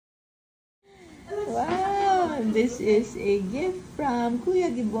Wow, this is a gift from Kuya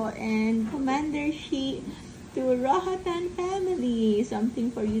Gibo and Commander Shi to Rohatan family.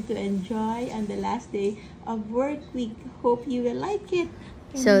 Something for you to enjoy on the last day of work week. Hope you will like it.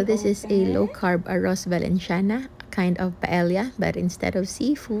 So this is a low-carb arroz valenciana, kind of paella, but instead of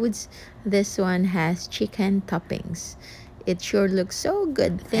seafoods, this one has chicken toppings. It sure looks so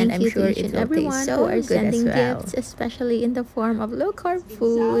good, and I'm sure it will taste so good sending as well. Gifts, especially in the form of low-carb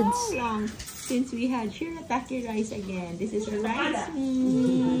foods. So long since we had shirataki rice again. This is a rice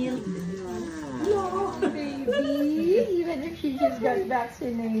meal. Oh, baby, even if she just got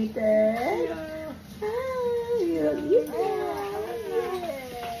vaccinated. You'll eat it.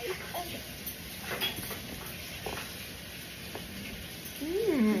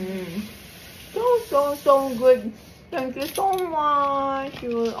 So good. Thank you so much.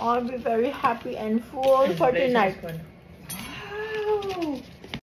 You will all be very happy and full for tonight.